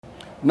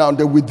Now,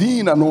 the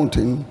within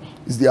anointing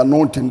is the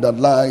anointing that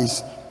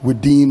lies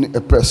within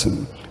a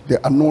person,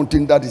 the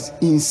anointing that is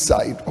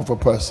inside of a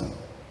person.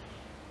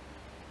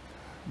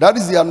 That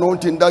is the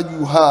anointing that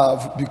you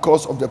have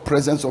because of the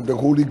presence of the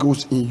Holy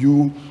Ghost in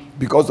you,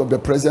 because of the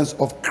presence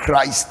of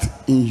Christ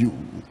in you,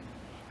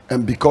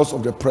 and because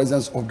of the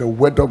presence of the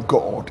Word of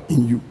God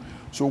in you.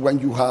 So when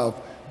you have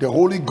the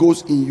Holy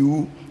Ghost in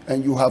you,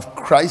 and you have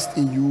Christ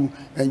in you,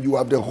 and you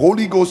have the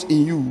Holy Ghost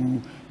in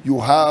you, you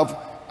have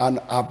an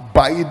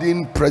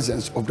abiding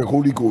presence of the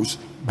Holy Ghost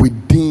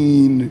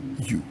within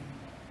you.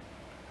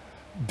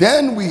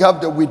 Then we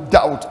have the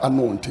without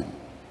anointing.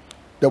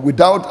 The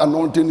without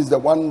anointing is the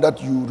one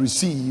that you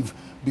receive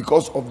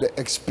because of the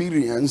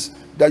experience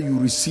that you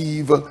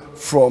receive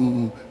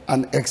from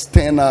an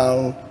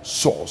external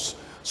source.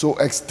 So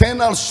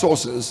external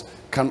sources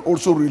can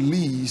also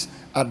release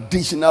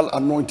additional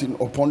anointing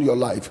upon your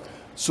life.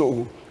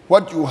 So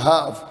what you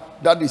have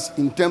that is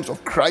in terms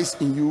of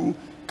Christ in you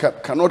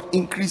cannot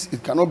increase,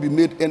 it cannot be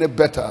made any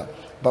better.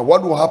 But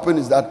what will happen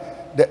is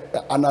that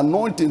an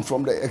anointing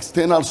from the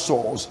external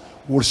source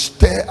will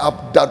stir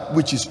up that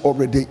which is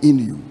already in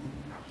you.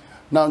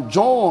 Now,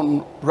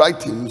 John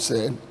writing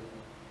said,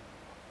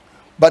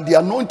 but the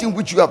anointing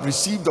which you have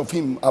received of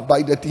him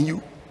abideth in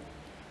you,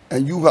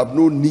 and you have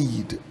no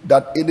need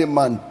that any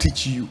man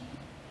teach you.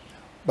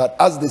 But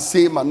as the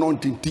same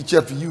anointing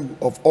teacheth you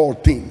of all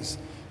things,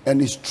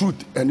 and is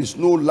truth, and is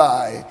no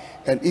lie,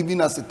 and even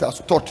as it has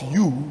taught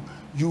you,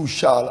 you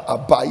shall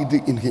abide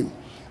in him.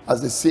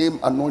 As the same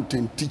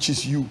anointing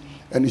teaches you,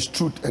 and is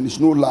truth, and is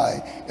no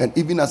lie, and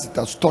even as it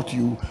has taught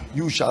you,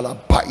 you shall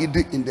abide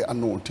in the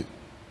anointing.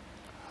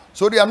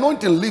 So the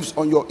anointing lives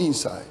on your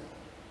inside.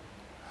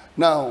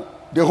 Now,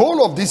 the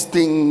whole of this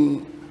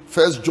thing,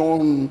 1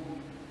 John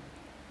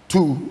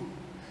 2,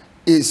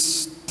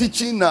 is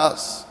teaching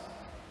us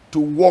to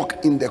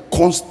walk in the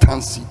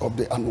constancy of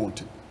the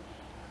anointing.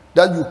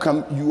 That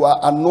you are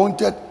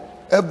anointed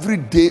every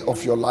day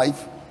of your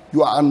life.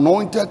 You are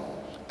anointed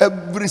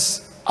every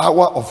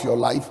hour of your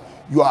life.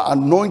 You are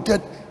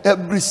anointed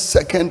every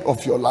second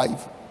of your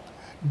life.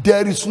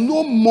 There is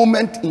no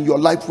moment in your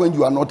life when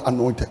you are not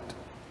anointed.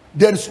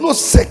 There is no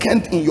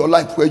second in your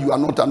life where you are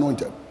not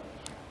anointed.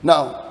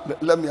 Now,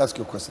 let me ask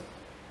you a question.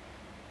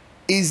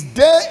 Is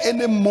there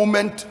any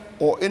moment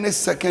or any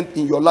second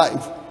in your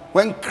life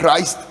when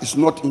Christ is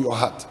not in your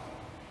heart?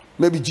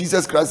 Maybe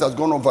Jesus Christ has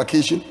gone on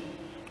vacation,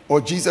 or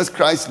Jesus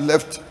Christ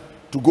left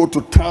to go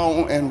to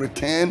town and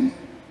return.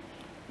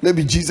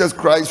 Maybe Jesus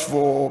Christ,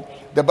 for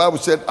the Bible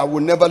said, I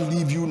will never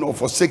leave you nor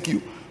forsake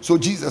you. So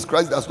Jesus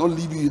Christ does not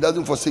leave you, he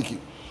doesn't forsake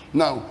you.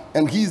 Now,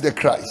 and he is the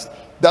Christ.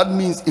 That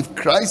means if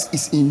Christ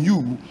is in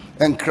you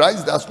and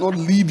Christ does not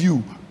leave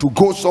you to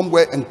go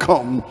somewhere and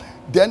come,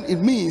 then it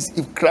means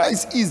if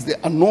Christ is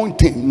the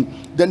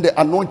anointing, then the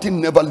anointing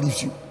never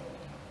leaves you.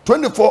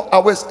 24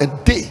 hours a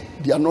day,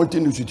 the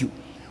anointing is with you.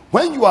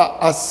 When you are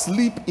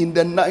asleep in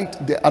the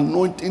night, the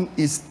anointing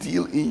is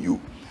still in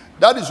you.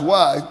 That is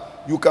why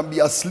you can be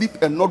asleep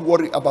and not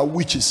worry about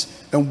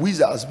witches and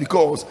wizards,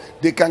 because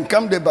they can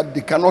come there but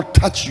they cannot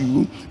touch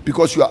you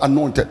because you are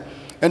anointed.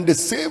 And the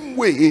same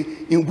way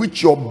in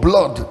which your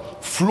blood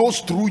flows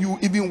through you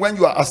even when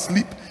you are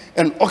asleep,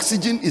 and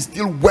oxygen is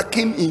still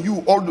working in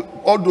you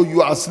although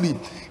you are asleep,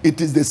 it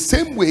is the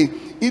same way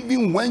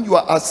even when you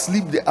are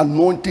asleep, the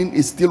anointing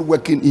is still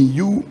working in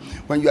you.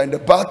 When you are in the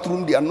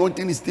bathroom, the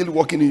anointing is still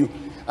working in you.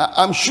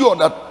 I'm sure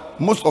that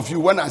most of you,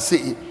 when I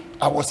say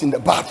I was in the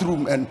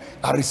bathroom and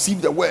I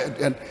received the word,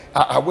 and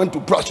I went to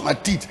brush my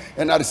teeth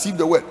and I received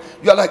the word,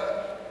 you are like,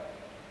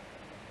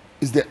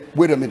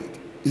 wait a minute,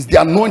 is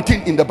the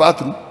anointing in the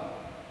bathroom?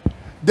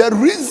 The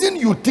reason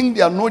you think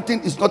the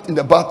anointing is not in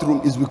the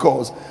bathroom is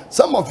because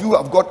some of you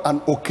have got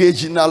an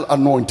occasional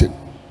anointing.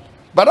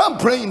 But I'm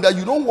praying that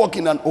you don't walk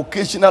in an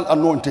occasional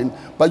anointing,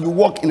 but you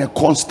walk in a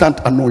constant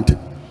anointing.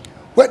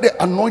 Where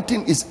the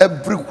anointing is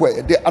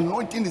everywhere, the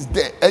anointing is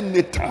there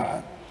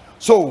anytime.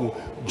 So,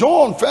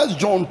 1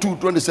 John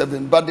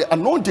 2:27, but the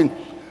anointing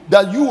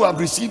that you have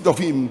received of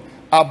him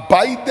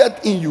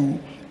abideth in you,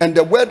 and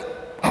the word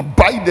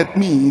abideth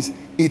means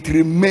it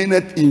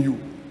remaineth in you.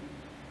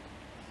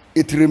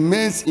 It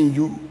remains in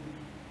you.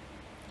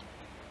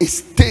 It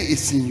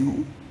stays in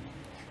you.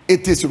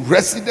 It is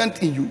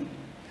resident in you.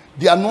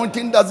 The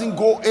anointing doesn't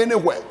go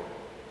anywhere.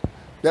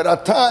 There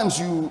are times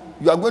you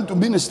are going to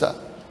minister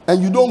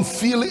and you don't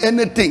feel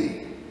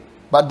anything,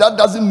 but that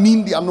doesn't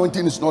mean the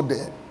anointing is not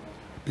there,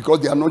 because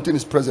the anointing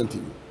is present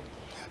in you.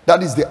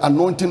 That is the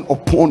anointing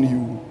upon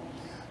you.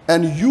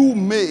 And you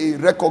may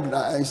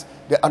recognize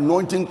the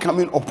anointing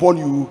coming upon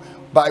you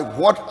by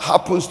what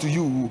happens to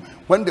you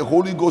when the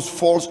Holy Ghost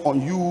falls on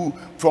you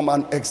from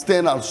an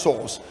external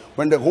source.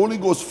 When the Holy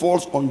Ghost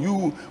falls on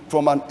you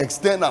from an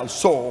external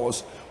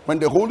source, when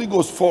the Holy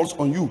Ghost falls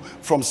on you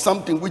from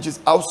something which is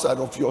outside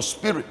of your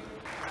spirit.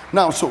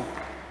 Now, so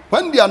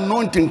when the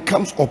anointing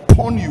comes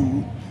upon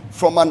you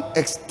from an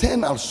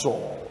external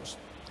source,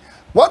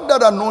 what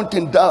that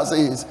anointing does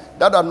is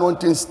that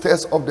anointing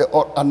stirs up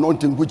the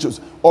anointing which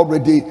is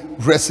already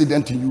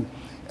resident in you.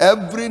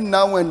 Every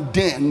now and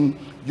then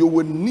you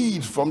will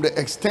need from the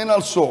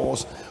external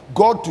source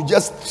God to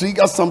just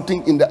trigger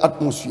something in the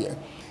atmosphere.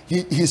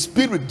 His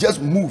spirit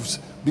just moves.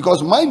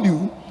 Because mind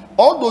you,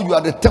 although you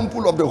are the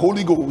temple of the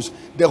Holy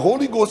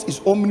Ghost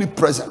is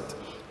omnipresent.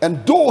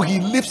 And though he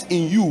lives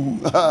in you,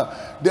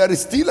 there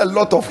is still a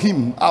lot of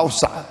him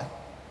outside.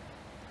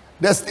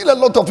 There's still a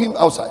lot of him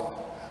outside.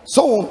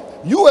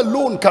 So you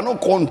alone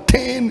cannot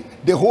contain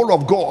the whole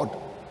of God.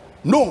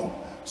 No.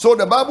 So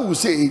the Bible will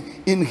say,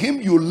 in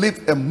him you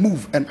live and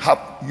move and have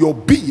your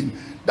being.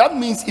 That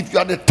means if you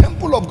are the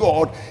temple of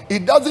God,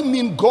 it doesn't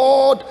mean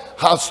God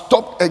has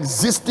stopped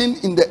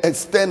existing in the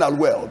external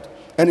world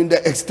and in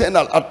the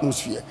external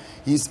atmosphere.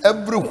 He's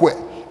everywhere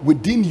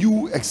within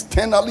you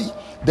externally,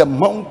 the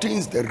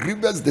mountains, the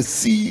rivers, the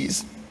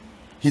seas.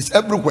 He's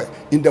everywhere,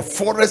 in the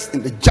forests,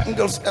 in the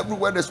jungles,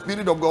 everywhere the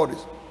Spirit of God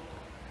is.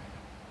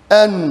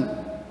 And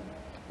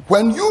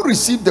when you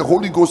receive the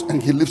Holy Ghost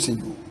and he lives in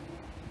you,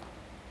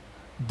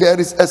 there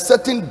is a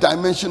certain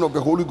dimension of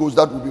the Holy Ghost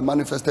that will be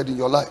manifested in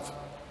your life.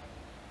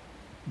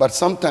 But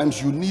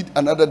sometimes you need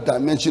another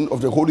dimension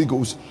of the Holy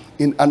Ghost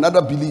in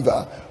another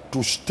believer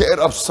to stir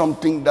up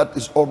something that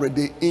is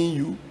already in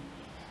you.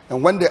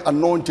 And when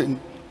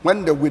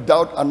the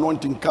without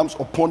anointing comes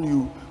upon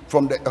you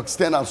from the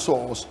external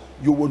source,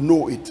 you will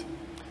know it.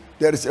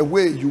 There is a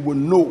way you will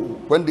know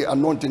when the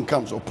anointing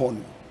comes upon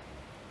you.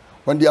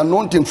 When the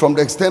anointing from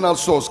the external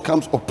source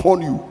comes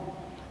upon you,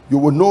 you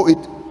will know it.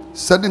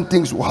 Certain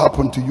things will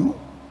happen to you.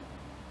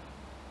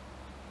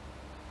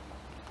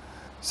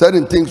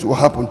 Certain things will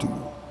happen to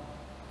you.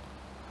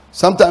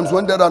 Sometimes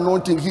when that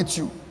anointing hits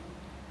you,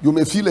 you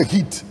may feel a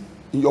heat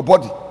in your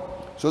body.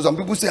 So some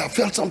people say, I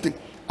felt something.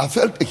 I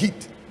felt a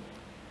heat.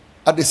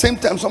 At the same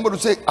time, somebody will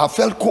say, I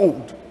felt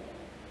cold.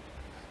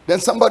 Then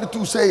somebody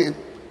too say,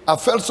 I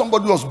felt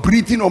somebody was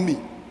breathing on me.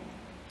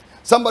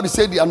 Somebody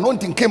said the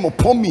anointing came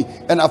upon me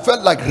and I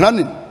felt like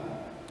running.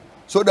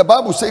 So the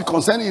Bible says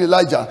concerning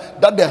Elijah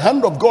that the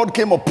hand of God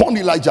came upon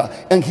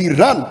Elijah and he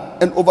ran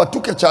and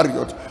overtook a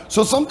chariot.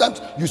 So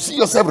sometimes you see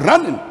yourself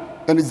running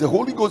and it's the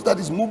Holy Ghost that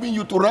is moving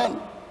you to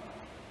run.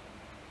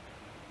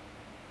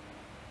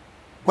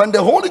 When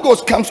the Holy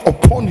Ghost comes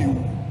upon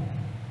you,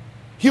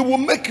 he will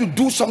make you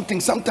do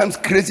something, sometimes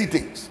crazy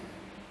things.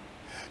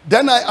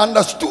 Then I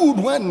understood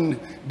when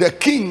the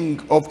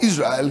king of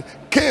Israel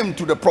came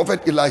to the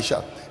prophet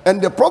Elisha,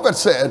 and the prophet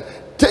said,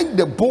 take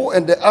the bow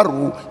and the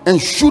arrow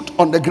and shoot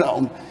on the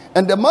ground.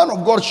 And the man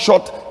of God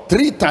shot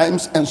 3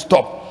 times and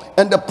stopped.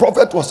 And the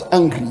prophet was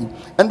angry.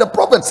 And the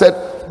prophet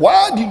said,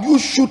 why did you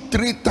shoot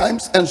 3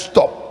 times and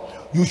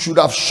stop? You should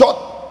have shot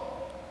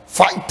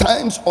 5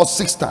 times or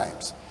 6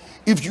 times.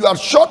 If you had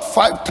shot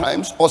 5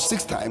 times or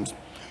 6 times,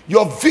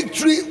 your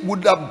victory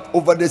would have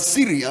over the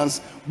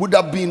Syrians would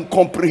have been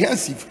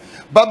comprehensive.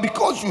 But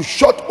because you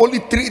shot only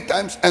 3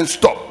 times and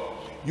stopped,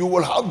 you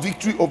will have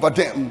victory over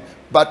them,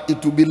 but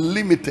it will be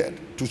limited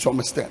to some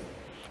extent.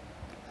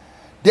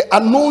 The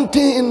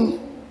anointing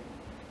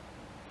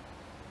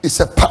is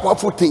a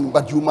powerful thing,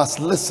 but you must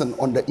listen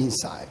on the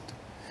inside.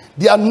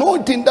 The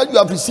anointing that you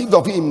have received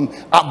of him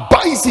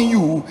abides in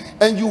you,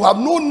 and you have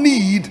no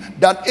need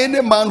that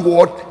any man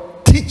would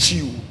teach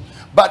you.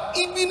 But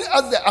even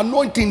as the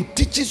anointing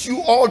teaches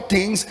you all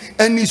things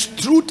and is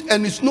truth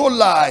and is no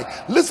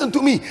lie, listen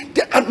to me,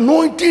 the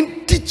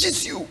anointing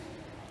teaches you.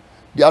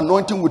 The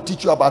anointing will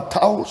teach you about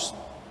towels.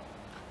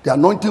 The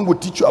anointing will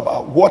teach you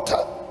about water.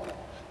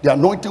 The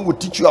anointing will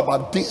teach you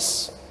about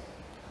this.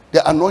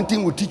 The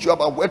anointing will teach you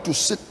about where to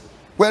sit,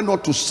 where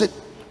not to sit,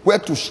 where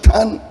to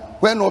stand,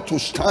 where not to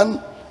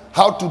stand,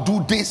 how to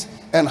do this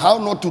and how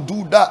not to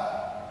do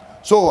that.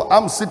 So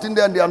I'm sitting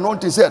there and the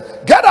anointing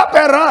said, get up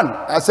and run.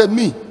 I said,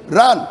 me,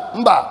 run.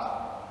 Mba.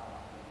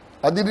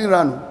 I didn't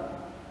run.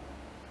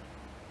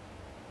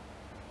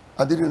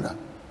 I didn't run.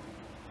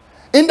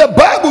 In the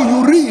Bible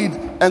you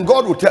read, and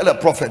God will tell a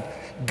prophet,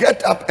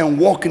 get up and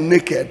walk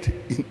naked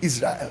in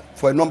Israel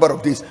for a number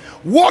of days.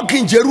 Walk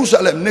in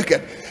Jerusalem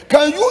naked.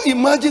 Can you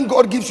imagine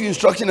God gives you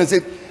instruction and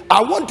says,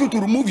 I want you to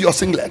remove your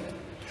singlet.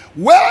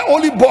 Wear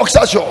only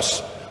boxer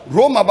shorts.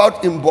 Roam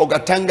about in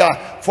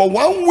Bogatanga for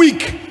 1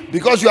 week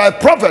because you are a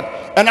prophet.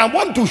 And I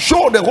want to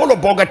show the whole of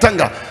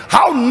Bogatanga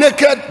how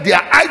naked their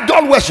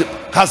idol worship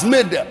has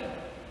made them.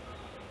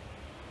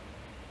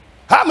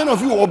 How many of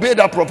you obey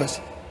that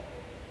prophecy?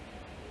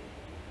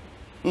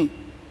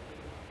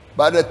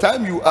 By the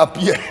time you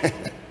appear,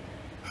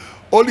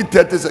 only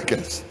 30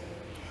 seconds,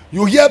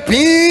 you hear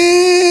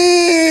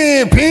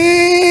ping,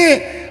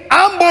 ping,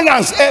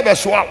 ambulance ever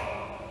swallow.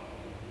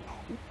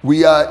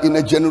 We are in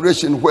a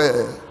generation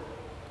where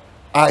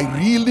I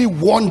really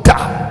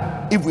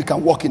wonder if we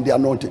can walk in the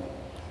anointing.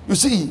 You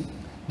see,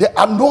 the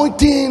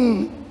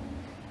anointing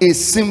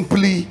is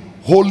simply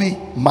holy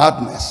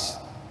madness.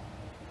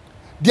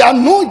 The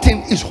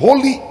anointing is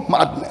holy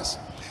madness.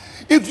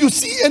 If you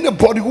see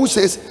anybody who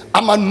says,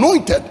 I'm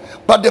anointed,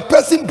 but the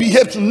person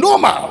behaves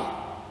normal,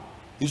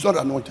 he's not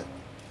anointed.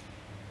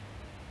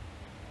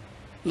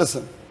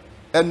 Listen,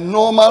 a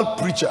normal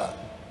preacher,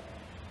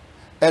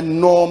 a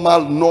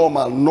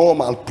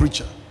normal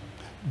preacher,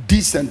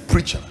 decent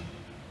preacher,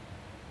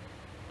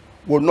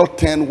 will not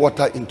turn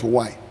water into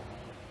wine.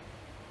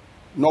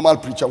 Normal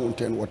preacher won't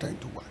turn water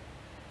into wine.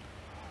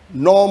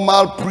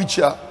 Normal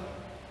preacher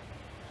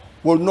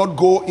will not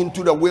go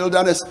into the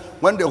wilderness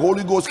when the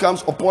Holy Ghost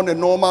comes upon a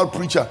normal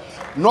preacher.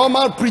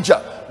 Normal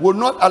preacher will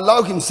not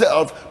allow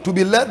himself to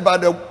be led by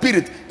the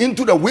Spirit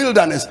into the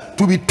wilderness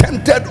to be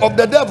tempted of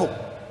the devil.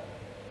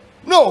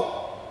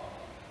 No.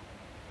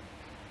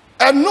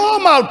 A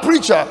normal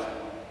preacher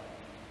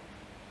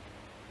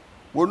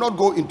will not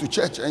go into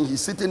church and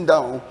he's sitting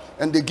down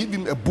and they give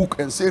him a book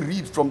and say,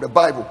 read from the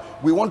Bible.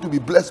 We want to be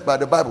blessed by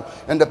the Bible.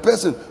 And the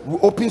person who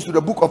opens to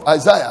the book of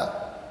Isaiah,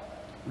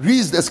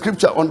 reads the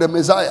scripture on the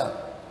Messiah,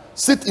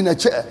 sit in a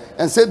chair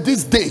and say,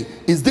 this day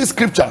is this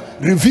scripture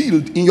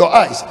revealed in your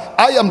eyes.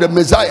 I am the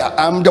Messiah.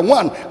 I am the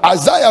one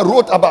Isaiah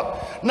wrote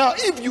about. Now,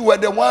 if you were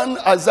the one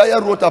Isaiah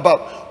wrote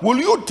about, will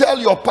you tell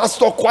your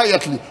pastor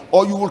quietly,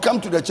 or you will come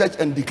to the church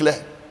and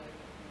declare?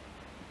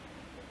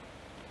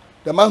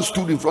 The man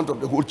stood in front of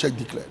the whole church,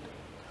 declared.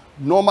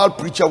 Normal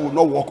preacher will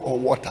not walk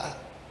on water.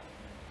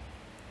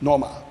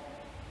 Normal.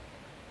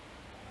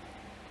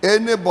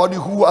 Anybody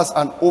who has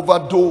an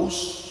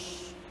overdose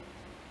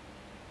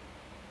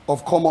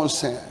of common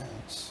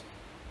sense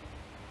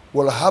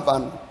will have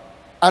an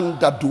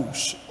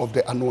underdose of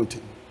the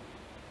anointing.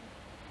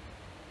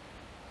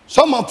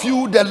 Some of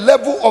you, the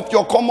level of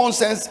your common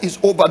sense is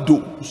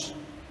overdose.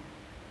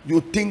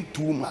 You think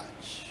too much.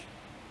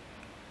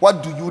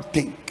 What do you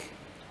think?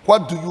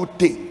 What do you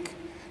think?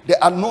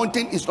 The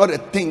anointing is not a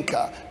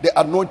thinker. The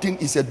anointing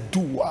is a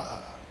doer.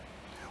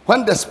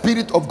 When the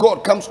Spirit of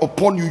God comes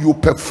upon you, you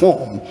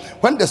perform.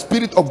 When the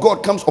Spirit of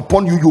God comes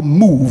upon you, you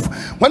move.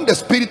 When the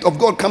Spirit of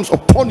God comes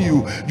upon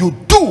you, you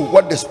do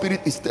what the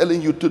Spirit is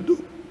telling you to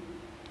do.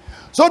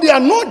 So the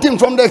anointing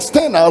from the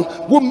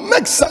external will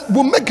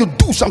make you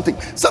do something.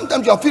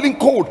 Sometimes you are feeling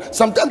cold.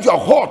 Sometimes you are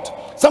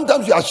hot.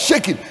 Sometimes you are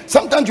shaking.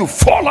 Sometimes you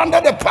fall under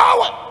the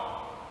power.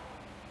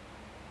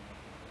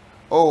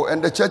 Oh,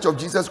 and the Church of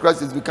Jesus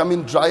Christ is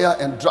becoming drier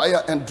and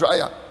drier and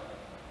drier.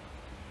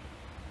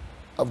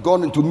 I've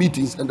gone into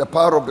meetings and the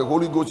power of the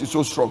Holy Ghost is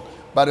so strong.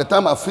 By the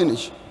time I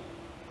finish,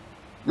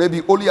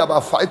 maybe only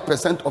about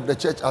 5% of the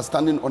church are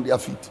standing on their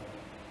feet.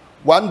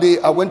 One day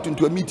I went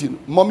into a meeting.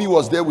 Mommy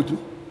was there with me.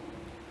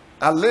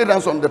 I laid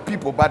hands on the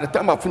people. By the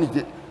time I finished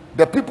it,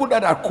 the people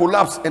that are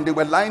collapsed and they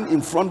were lying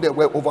in front, there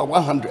were over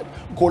 100.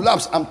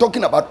 Collapsed, I'm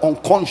talking about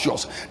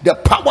unconscious. The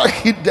power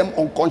hit them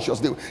unconscious.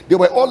 They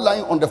were all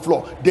lying on the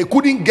floor. They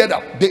couldn't get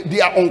up. They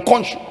are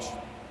unconscious.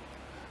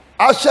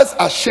 Ashes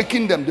are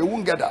shaking them. They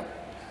won't get up.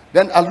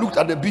 Then I looked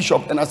at the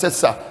bishop and I said,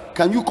 sir,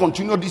 can you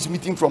continue this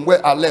meeting from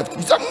where I left?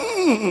 He said,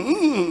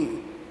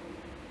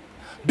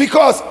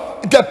 Because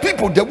the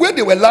people, the way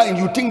they were lying,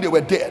 you think they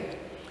were dead.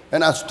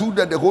 And I stood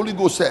there, the Holy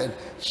Ghost said,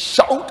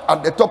 shout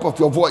at the top of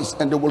your voice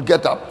and they will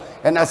get up.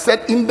 And I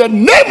said, in the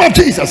name of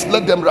Jesus,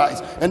 let them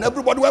rise. And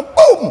everybody went,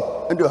 boom!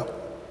 And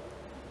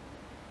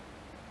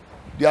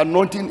the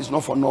anointing is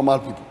not for normal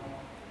people.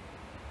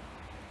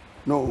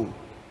 No.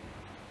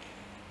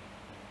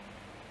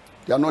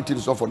 The anointing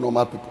is not for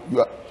normal people.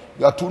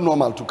 You are too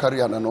normal to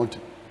carry an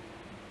anointing.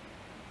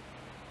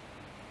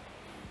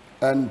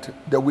 And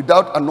the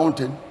without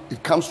anointing,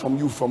 it comes from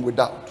you from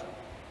without.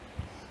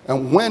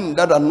 And when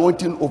that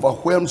anointing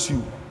overwhelms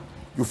you,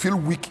 you feel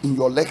weak in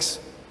your legs.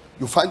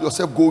 You find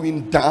yourself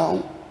going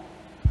down.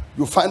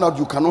 You find out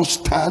you cannot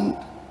stand.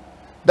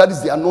 That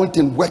is the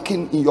anointing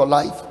working in your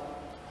life.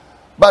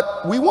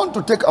 But we want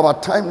to take our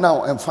time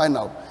now and find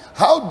out,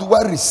 how do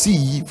I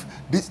receive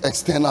this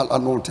external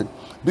anointing?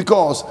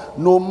 Because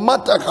no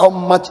matter how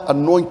much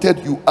anointed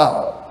you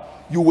are,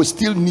 you will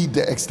still need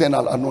the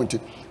external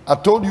anointing. I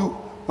told you,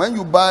 when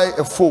you buy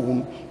a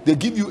phone, they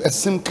give you a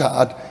SIM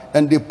card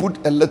and they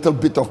put a little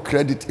bit of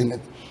credit in it.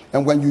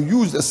 And when you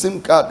use the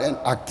SIM card and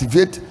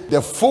activate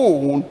the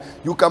phone,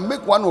 you can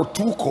make 1 or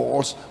 2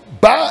 calls,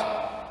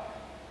 but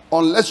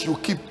unless you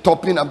keep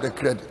topping up the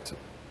credit,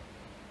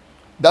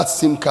 that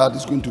SIM card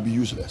is going to be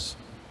useless.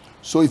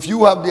 So if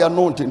you have the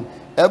anointing,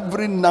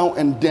 every now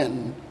and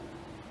then,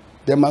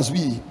 there must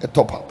be a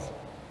top up.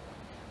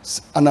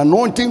 An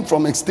anointing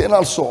from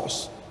external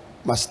source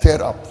must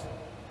stir up.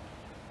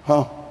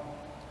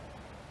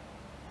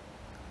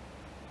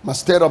 Must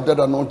stir up that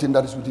anointing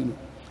that is within you.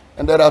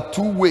 And there are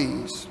 2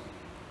 ways,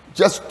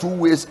 just 2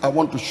 ways I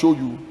want to show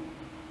you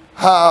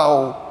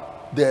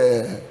how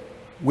the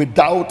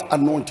without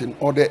anointing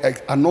or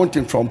the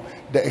anointing from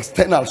the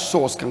external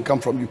source can come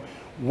from you.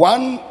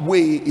 One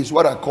way is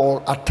what I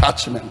call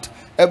attachment.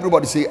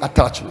 Everybody say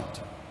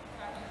attachment.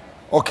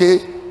 Okay?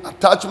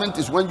 Attachment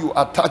is when you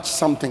attach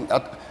something.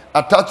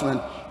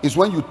 Attachment is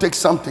when you take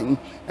something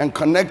and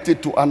connect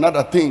it to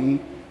another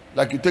thing,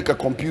 like you take a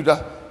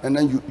computer and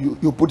then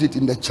you put it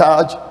in the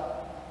charge,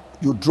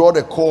 you draw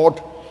the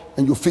cord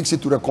and you fix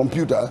it to the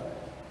computer.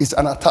 It's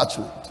an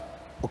attachment.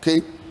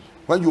 Okay?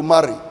 When you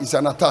marry, it's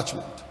an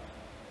attachment.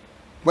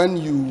 When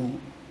you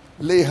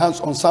lay hands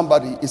on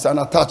somebody, it's an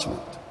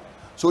attachment.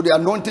 So the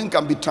anointing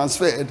can be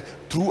transferred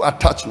through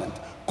attachment,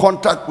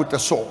 contact with the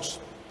source.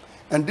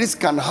 And this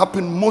can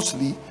happen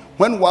mostly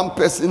when one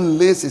person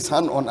lays his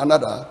hand on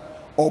another,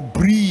 or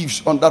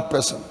breathes on that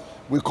person,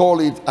 we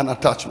call it an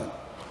attachment.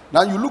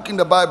 Now you look in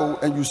the Bible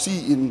and you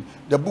see in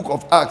the book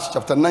of Acts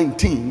chapter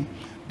 19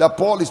 that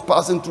Paul is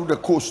passing through the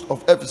coast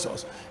of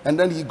Ephesus, and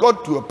then he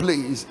got to a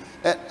place,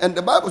 and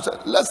the Bible said,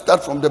 let's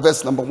start from the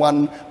verse number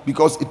 1,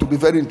 because it will be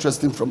very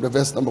interesting from the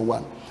verse number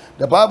 1.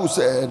 The Bible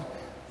said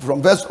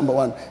from verse number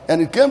 1,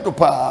 and it came to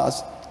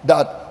pass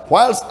that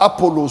whilst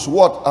Apollos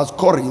was at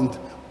Corinth,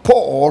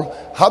 Paul,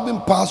 having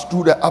passed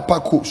through the upper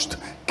coast,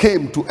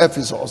 came to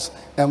Ephesus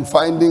and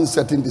finding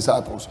certain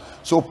disciples.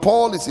 So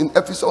Paul is in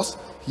Ephesus,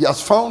 he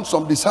has found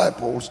some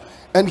disciples,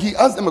 and he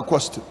asked them a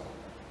question.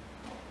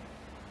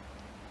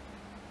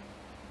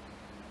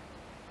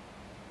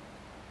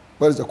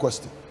 What is the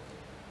question?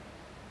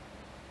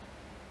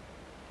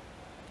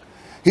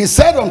 He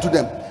said unto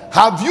them,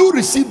 have you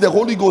received the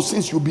Holy Ghost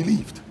since you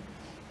believed?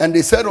 And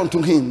they said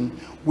unto him,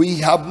 we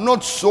have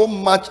not so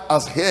much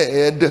as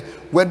heard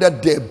whether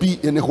there be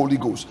any Holy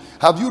Ghost.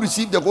 Have you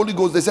received the Holy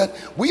Ghost? They said,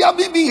 we have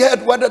even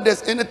heard whether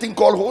there's anything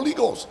called Holy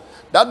Ghost.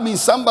 That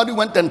means somebody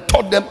went and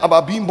taught them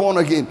about being born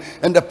again,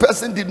 and the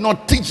person did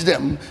not teach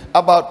them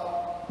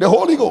about the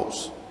Holy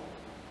Ghost.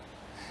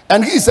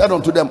 And he said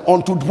unto them,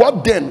 unto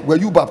what then were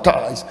you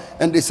baptized?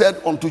 And they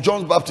said, unto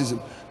John's baptism.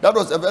 That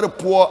was a very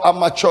poor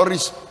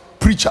amateurish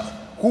preacher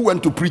who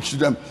went to preach to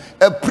them.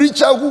 A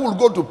preacher who will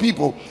go to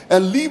people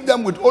and leave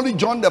them with only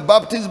John the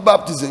Baptist's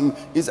baptism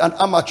is an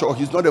amateur.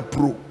 He's not a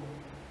pro.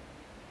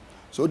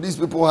 So these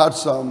people had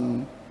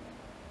some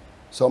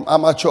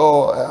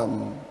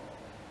amateur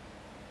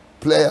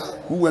player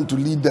who went to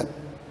lead them,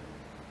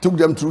 took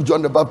them through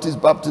John the Baptist's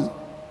baptism.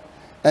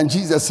 And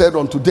Jesus said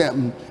unto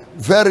them,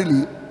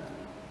 verily,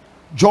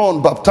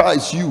 John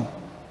baptized you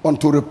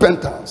unto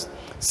repentance,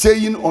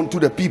 saying unto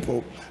the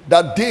people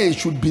that they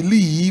should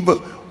believe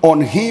on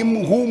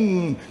him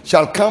whom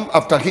shall come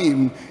after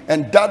him,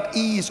 and that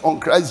is on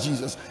Christ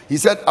Jesus. He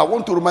said, I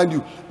want to remind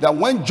you that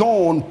when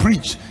John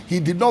preached, he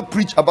did not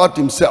preach about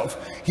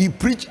himself. He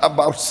preached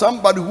about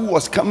somebody who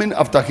was coming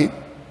after him.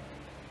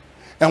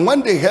 And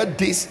when they heard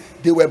this,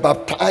 they were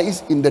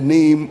baptized in the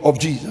name of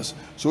Jesus.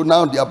 So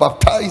now they are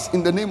baptized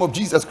in the name of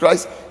Jesus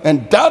Christ,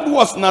 and that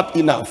was not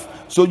enough.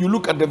 So you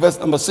look at the verse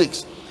number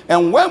 6.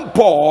 And when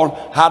Paul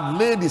had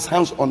laid his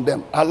hands on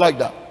them, I like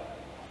that.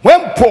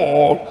 When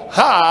Paul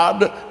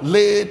had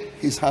laid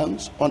his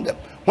hands on them.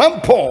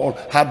 When Paul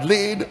had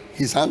laid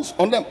his hands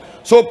on them.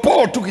 So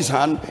Paul took his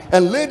hand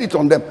and laid it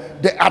on them.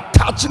 The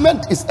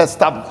attachment is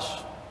established.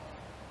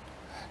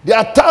 The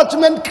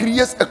attachment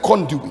creates a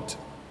conduit.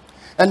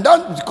 And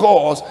that's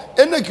because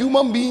any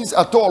human beings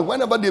at all,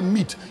 whenever they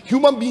meet,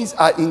 human beings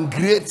are in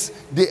grades,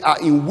 they are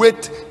in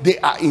weight, they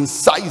are in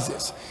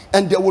sizes.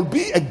 And there will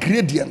be a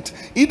gradient,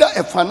 either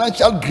a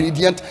financial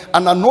gradient,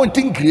 an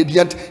anointing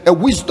gradient, a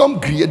wisdom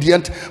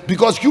gradient,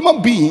 because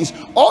human beings,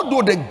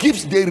 although the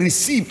gifts they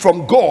receive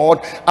from God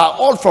are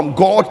all from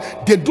God,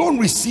 they don't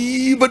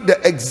receive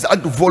the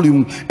exact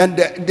volume, and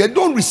they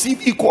don't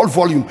receive equal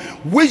volume.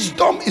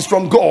 Wisdom is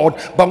from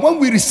God, but when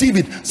we receive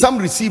it, some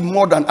receive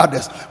more than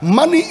others.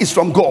 Money is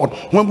from God.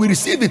 When we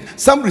receive it,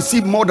 some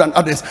receive more than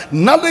others.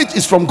 Knowledge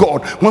is from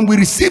God. When we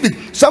receive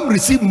it, some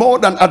receive more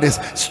than others.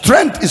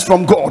 Strength is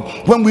from God.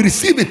 When we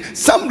receive it,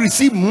 some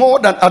receive more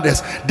than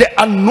others. The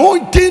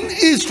anointing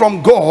is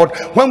from God.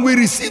 When we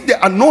receive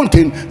the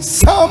anointing,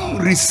 some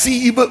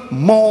receive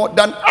more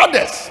than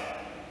others.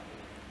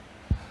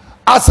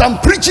 As I'm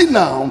preaching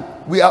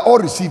now, we are all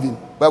receiving,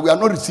 but we are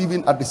not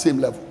receiving at the same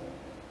level.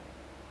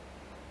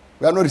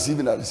 We are not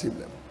receiving at the same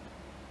level.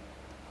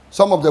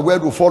 Some of the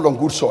word will fall on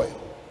good soil.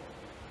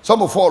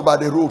 Some will fall by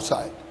the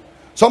roadside.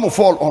 Some will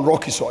fall on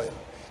rocky soil.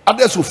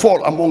 Others will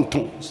fall among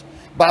thorns.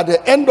 By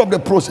the end of the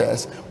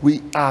process,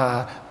 we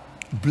are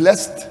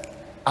blessed,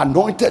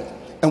 anointed,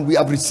 and we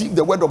have received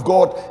the word of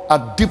God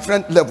at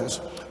different levels.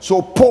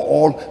 So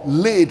Paul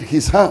laid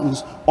his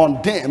hands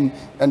on them,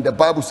 and the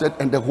Bible said,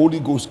 and the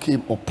Holy Ghost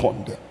came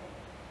upon them.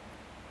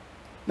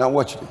 Now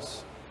watch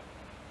this.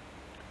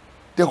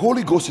 The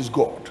Holy Ghost is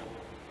God.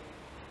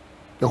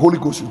 The Holy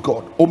Ghost is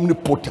God,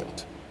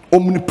 omnipotent,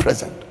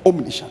 omnipresent,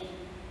 omniscient.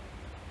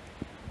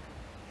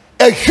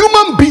 A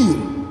human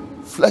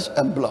being, flesh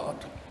and blood,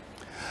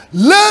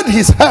 laid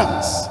his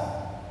hands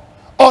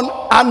on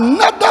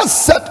another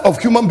set of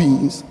human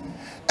beings,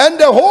 and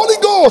the Holy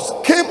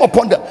Ghost came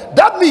upon them.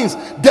 That means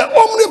the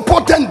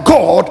omnipotent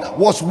God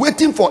was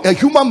waiting for a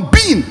human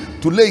being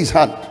to lay his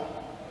hand.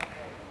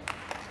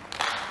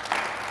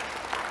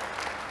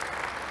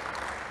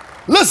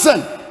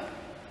 Listen,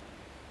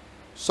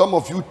 some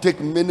of you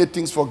take many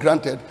things for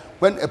granted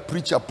when a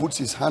preacher puts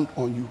his hand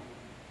on you.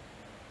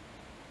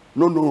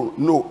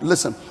 No.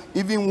 Listen,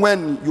 even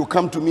when you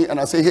come to me and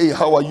I say, hey,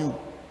 how are you?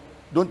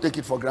 Don't take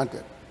it for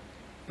granted.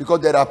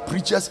 Because there are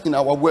preachers in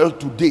our world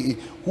today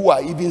who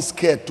are even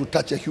scared to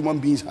touch a human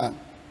being's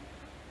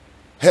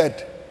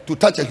head, to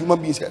touch a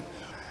human being's head.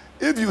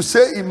 If you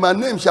say, in my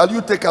name shall you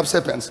take up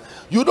serpents,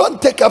 you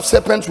don't take up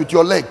serpents with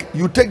your leg,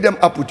 you take them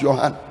up with your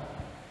hand.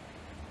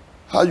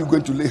 How are you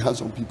going to lay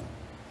hands on people?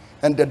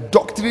 And the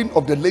doctrine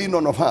of the laying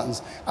on of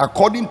hands,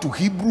 according to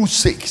Hebrews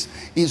 6,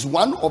 is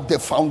one of the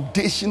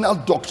foundational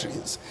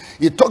doctrines.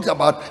 It talks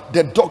about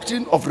the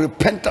doctrine of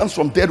repentance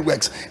from dead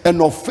works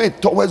and of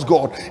faith towards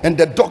God, and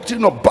the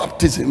doctrine of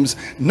baptisms.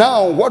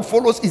 Now, what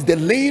follows is the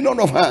laying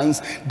on of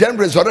hands, then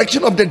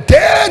resurrection of the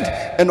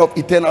dead, and of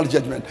eternal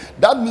judgment.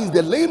 That means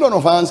the laying on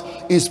of hands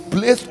is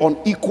placed on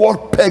equal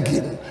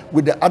pegging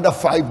with the other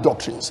 5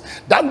 doctrines.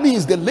 That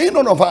means the laying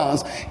on of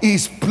hands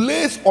is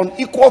placed on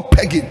equal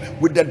pegging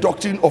with the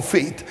doctrine of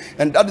faith.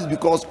 And that is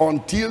because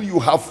until you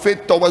have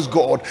faith towards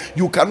God,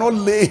 you cannot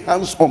lay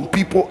hands on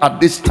people at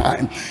this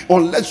time.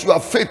 Unless you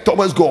have faith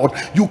towards God,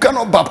 you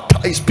cannot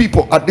baptize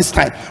people at this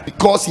time,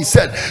 because he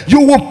said you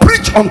will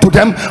preach unto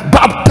them,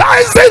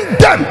 baptizing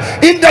them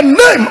in the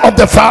name of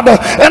the Father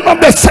and of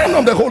the Son and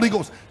of the Holy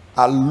Ghost.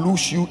 I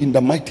loose you in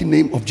the mighty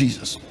name of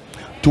Jesus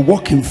to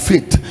walk in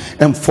faith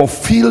and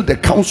fulfill the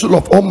counsel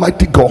of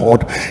Almighty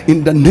God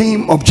in the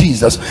name of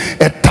Jesus.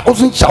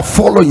 1,000 shall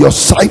fall on your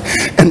side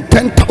and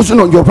 10,000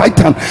 on your right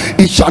hand,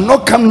 it shall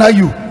not come nigh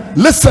you.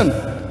 Listen.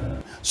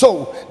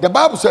 So the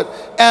Bible said,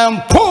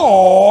 and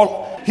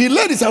Paul, he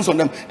laid his hands on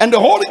them, and the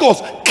Holy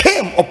Ghost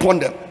came upon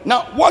them.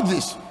 Now watch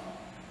this.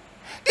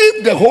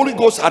 If the Holy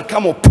Ghost had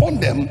come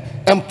upon them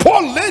and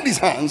Paul laid his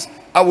hands,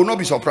 I will not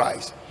be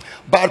surprised.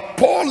 But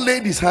Paul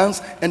laid his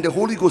hands and the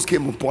Holy Ghost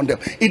came upon them.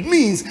 It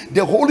means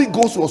the Holy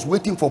Ghost was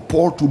waiting for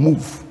Paul to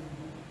move.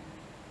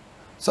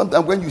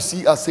 Sometimes when you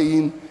see us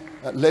saying,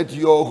 let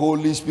your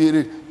Holy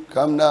Spirit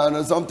come down,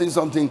 or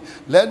something,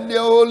 let the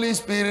Holy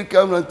Spirit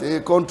come and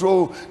take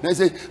control. They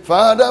say,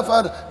 Father,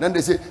 Father. Then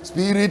they say,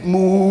 Spirit,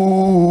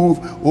 move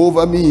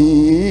over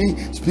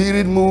me.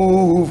 Spirit,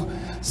 move.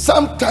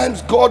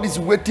 Sometimes God is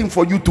waiting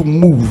for you to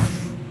move.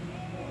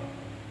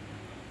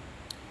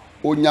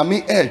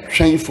 Onyame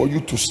train for you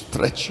to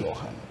stretch your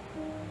hand.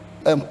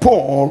 And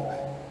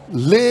Paul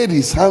laid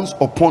his hands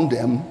upon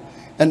them,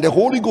 and the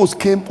Holy Ghost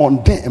came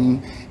on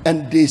them,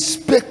 and they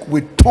spake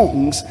with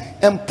tongues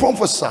and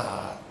prophesied.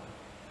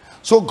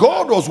 So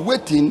God was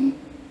waiting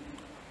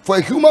for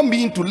a human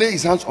being to lay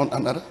his hands on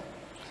another,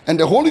 and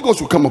the Holy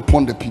Ghost will come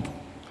upon the people,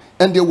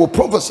 and they will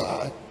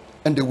prophesy,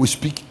 and they will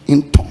speak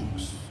in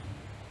tongues.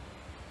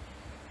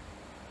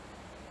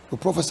 They will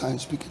prophesy and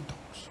speak in tongues.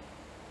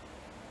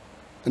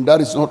 And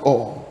that is not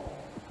all.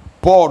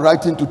 Paul,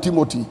 writing to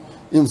Timothy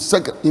in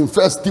 1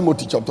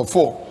 Timothy chapter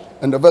 4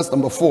 and the verse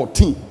number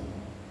 14,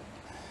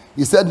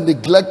 he said,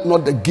 neglect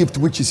not the gift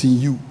which is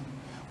in you,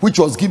 which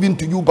was given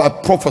to you by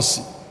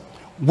prophecy,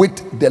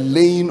 with the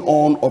laying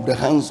on of the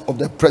hands of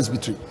the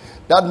presbytery.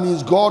 That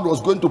means God was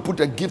going to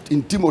put a gift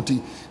in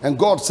Timothy, and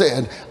God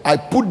said, I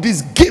put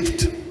this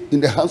gift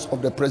in the hands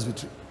of the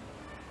presbytery.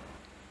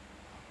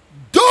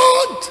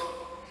 Don't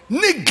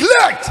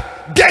neglect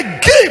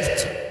the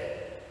gift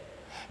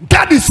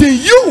that is in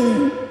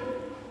you,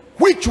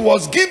 which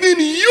was given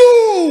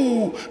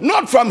you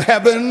not from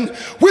heaven,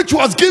 which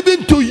was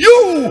given to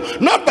you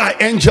not by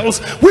angels,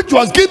 which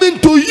was given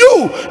to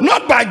you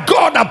not by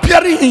God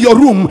appearing in your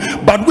room,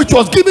 but which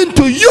was given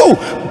to you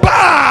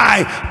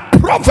by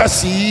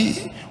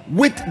prophecy,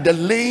 with the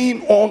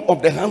laying on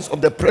of the hands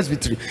of the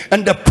presbytery.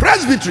 And the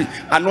presbytery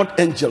are not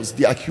angels,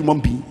 they are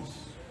human beings.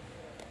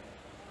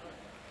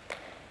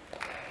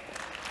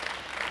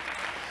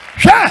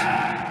 Yeah.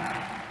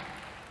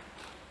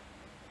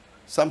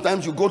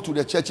 Sometimes you go to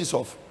the churches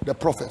of the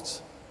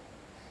prophets,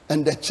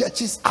 and the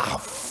churches are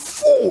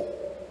full,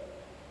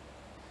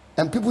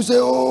 and people say,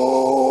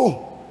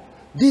 oh,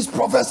 these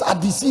prophets are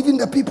deceiving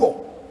the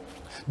people,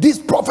 these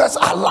prophets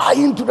are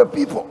lying to the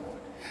people,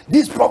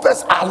 these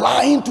prophets are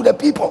lying to the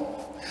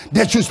people.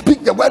 They should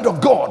speak the word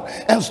of God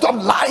and stop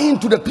lying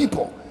to the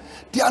people.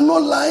 They are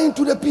not lying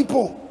to the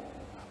people.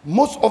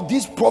 Most of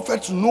these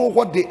prophets know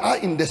what they are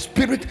in the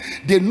spirit.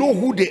 They know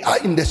who they are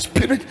in the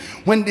spirit.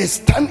 When they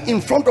stand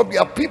in front of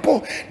their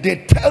people,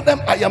 they tell them,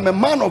 I am a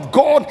man of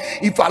God.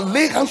 If I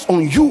lay hands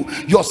on you,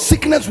 your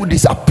sickness will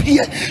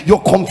disappear,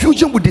 your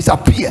confusion will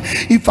disappear.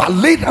 If I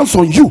lay hands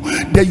on you,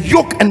 the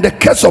yoke and the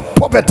curse of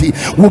poverty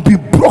will be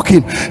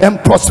broken, and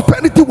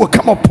prosperity will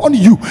come upon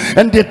you.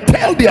 And they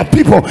tell their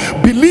people,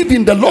 believe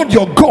in the Lord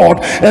your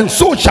God, and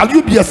so shall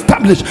you be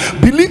established.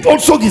 Believe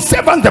also his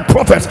servants the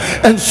prophets,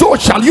 and so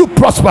shall you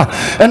prosper.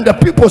 And the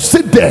people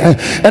sit there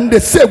and they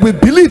say, we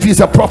believe he's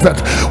a prophet,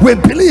 we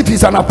believe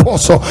he's an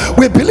apostle,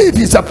 we believe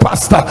he's a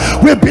pastor,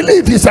 we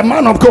believe he's a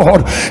man of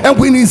God. And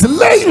when he's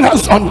laying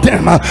hands on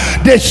them,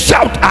 they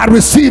shout, I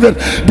receive it.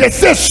 They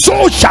say,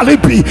 so shall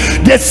it be.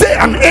 They say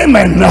an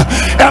amen.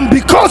 And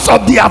because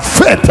of their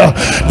faith,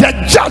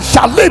 the just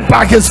shall live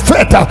by his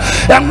faith.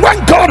 And when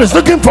God is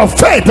looking for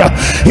faith,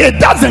 he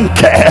doesn't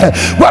care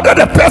whether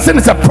the person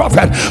is a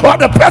prophet, or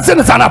the person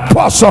is an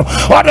apostle,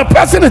 or the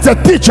person is a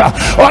teacher,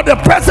 or the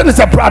person is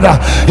a brother.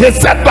 He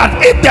said, but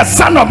if the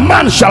Son of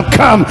Man shall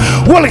come,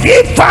 will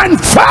he find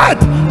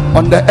faith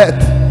on the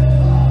earth?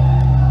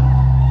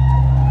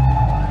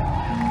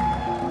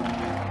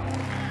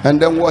 And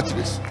then watch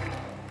this.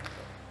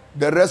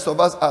 The rest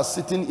of us are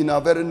sitting in our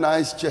very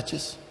nice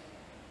churches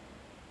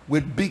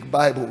with big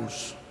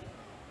Bibles.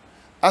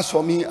 As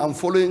for me, I'm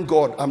following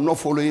God, I'm not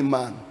following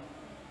man.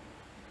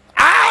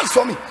 As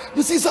for me,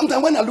 you see,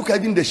 sometimes when I look at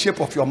even the shape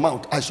of your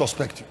mouth, I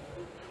suspect you.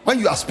 When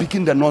you are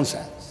speaking the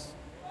nonsense.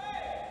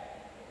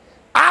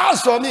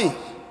 As for me,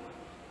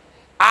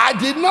 I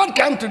did not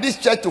come to this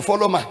church to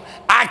follow man.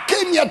 I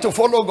came here to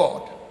follow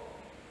God.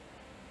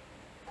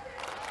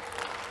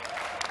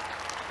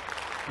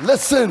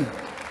 Listen,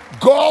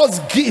 God's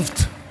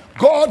gift.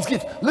 God's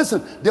gift.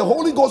 Listen, the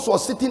Holy Ghost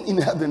was sitting in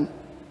heaven,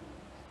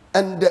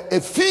 and the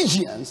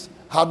Ephesians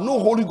had no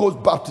Holy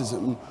Ghost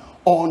baptism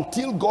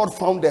until God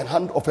found the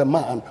hand of a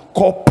man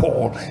called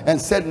Paul and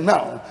said,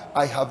 now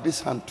I have this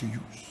hand to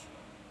use.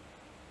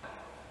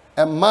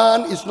 A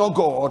man is not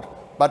God,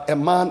 but a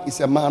man is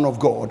a man of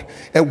God.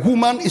 A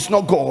woman is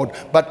not God,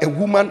 but a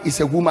woman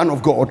is a woman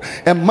of God.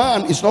 A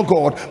man is not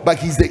God, but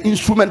he's the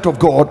instrument of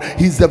God.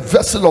 He's the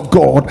vessel of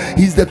God.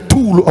 He's the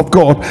tool of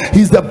God.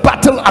 He's the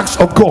battle axe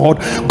of God.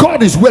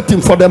 God is waiting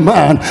for the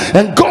man,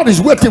 and God is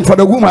waiting for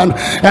the woman.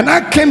 And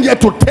I came here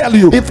to tell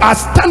you, if I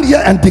stand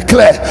here and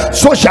declare,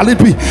 so shall it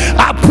be.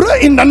 I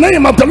pray in the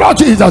name of the Lord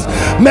Jesus,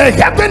 may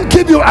heaven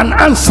give you an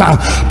answer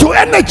to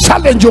any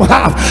challenge you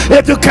have.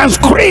 If you can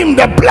scream,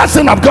 the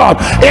blessing of God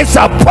is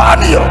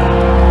upon you.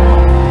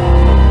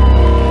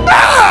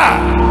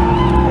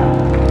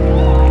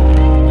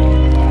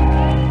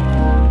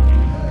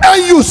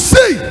 And you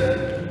see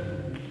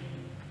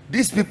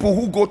these people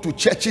who go to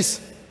churches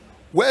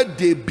where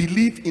they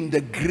believe in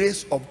the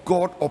grace of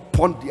God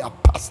upon their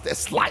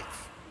pastor's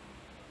life,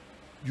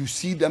 you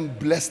see them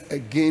blessed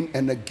again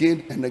and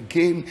again and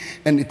again,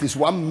 and it is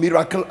one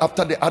miracle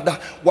after the other,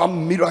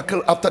 one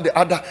miracle after the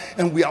other.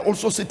 And we are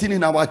also sitting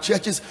in our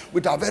churches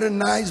with our very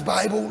nice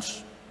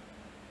Bibles,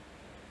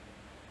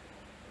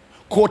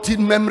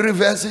 quoting memory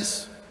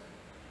verses.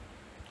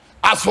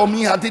 As for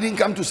me, I didn't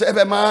come to serve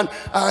a man,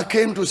 I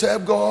came to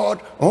serve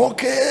God.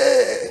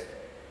 Okay.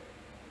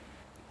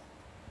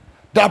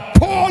 That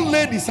Paul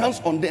laid his hands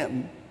on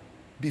them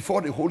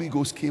before the Holy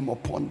Ghost came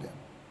upon them.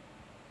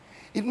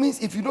 It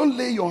means if you don't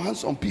lay your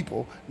hands on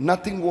people,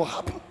 nothing will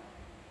happen.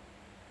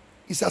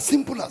 It's as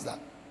simple as that.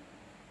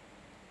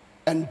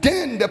 And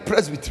then the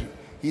presbytery,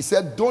 he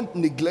said, don't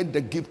neglect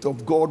the gift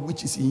of God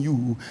which is in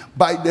you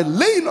by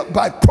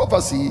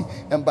prophecy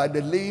and by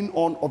the laying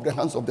on of the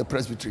hands of the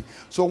presbytery.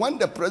 So when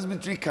the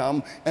presbytery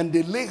come and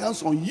they lay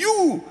hands on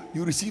you,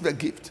 you receive a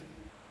gift.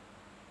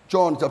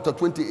 John chapter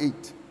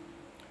 28,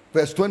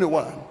 verse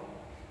 21.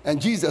 And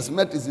Jesus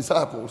met his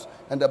disciples,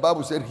 and the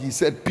Bible said, he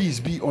said, peace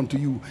be unto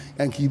you.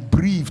 And he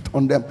breathed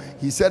on them.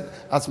 He said,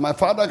 as my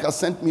Father has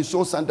sent me,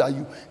 so send I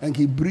you. And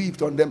he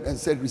breathed on them and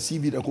said,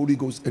 receive the Holy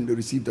Ghost. And they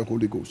received the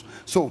Holy Ghost.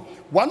 So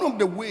one of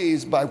the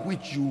ways by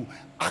which you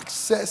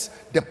access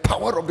the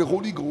power of the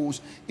Holy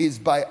Ghost is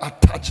by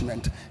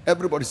attachment.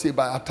 Everybody say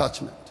by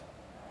attachment.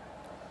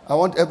 I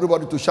want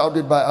everybody to shout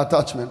it by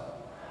attachment.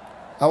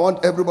 I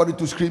want everybody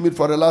to scream it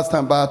for the last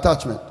time, by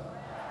attachment.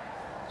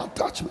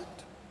 Attachment.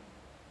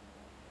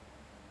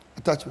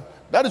 Attachment.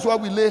 That is why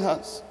we lay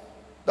hands.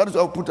 That is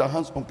why we put our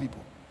hands on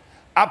people.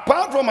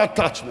 Apart from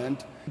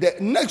attachment, the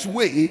next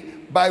way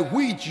by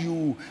which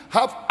you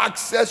have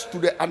access to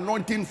the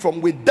anointing from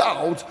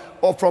without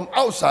or from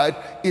outside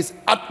is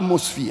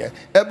atmosphere.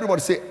 Everybody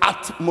say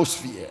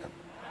atmosphere.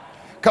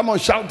 Come on,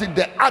 shout it,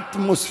 the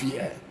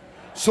atmosphere.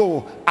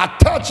 So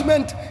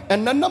attachment,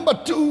 and then number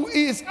two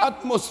is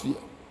atmosphere.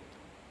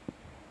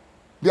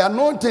 The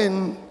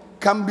anointing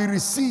can be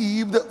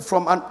received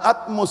from an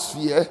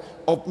atmosphere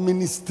of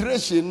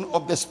ministration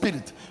of the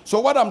Spirit. So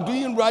what I'm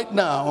doing right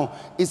now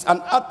is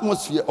an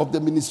atmosphere of the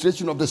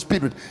ministration of the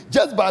Spirit.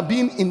 Just by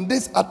being in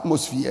this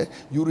atmosphere,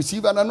 you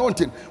receive an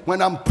anointing.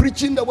 When I'm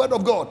preaching the word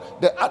of God,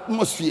 the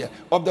atmosphere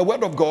of the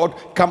word of God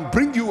can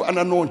bring you an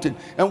anointing.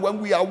 And when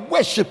we are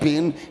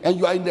worshiping and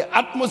you are in the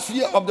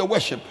atmosphere of the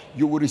worship,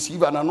 you will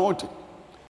receive an anointing.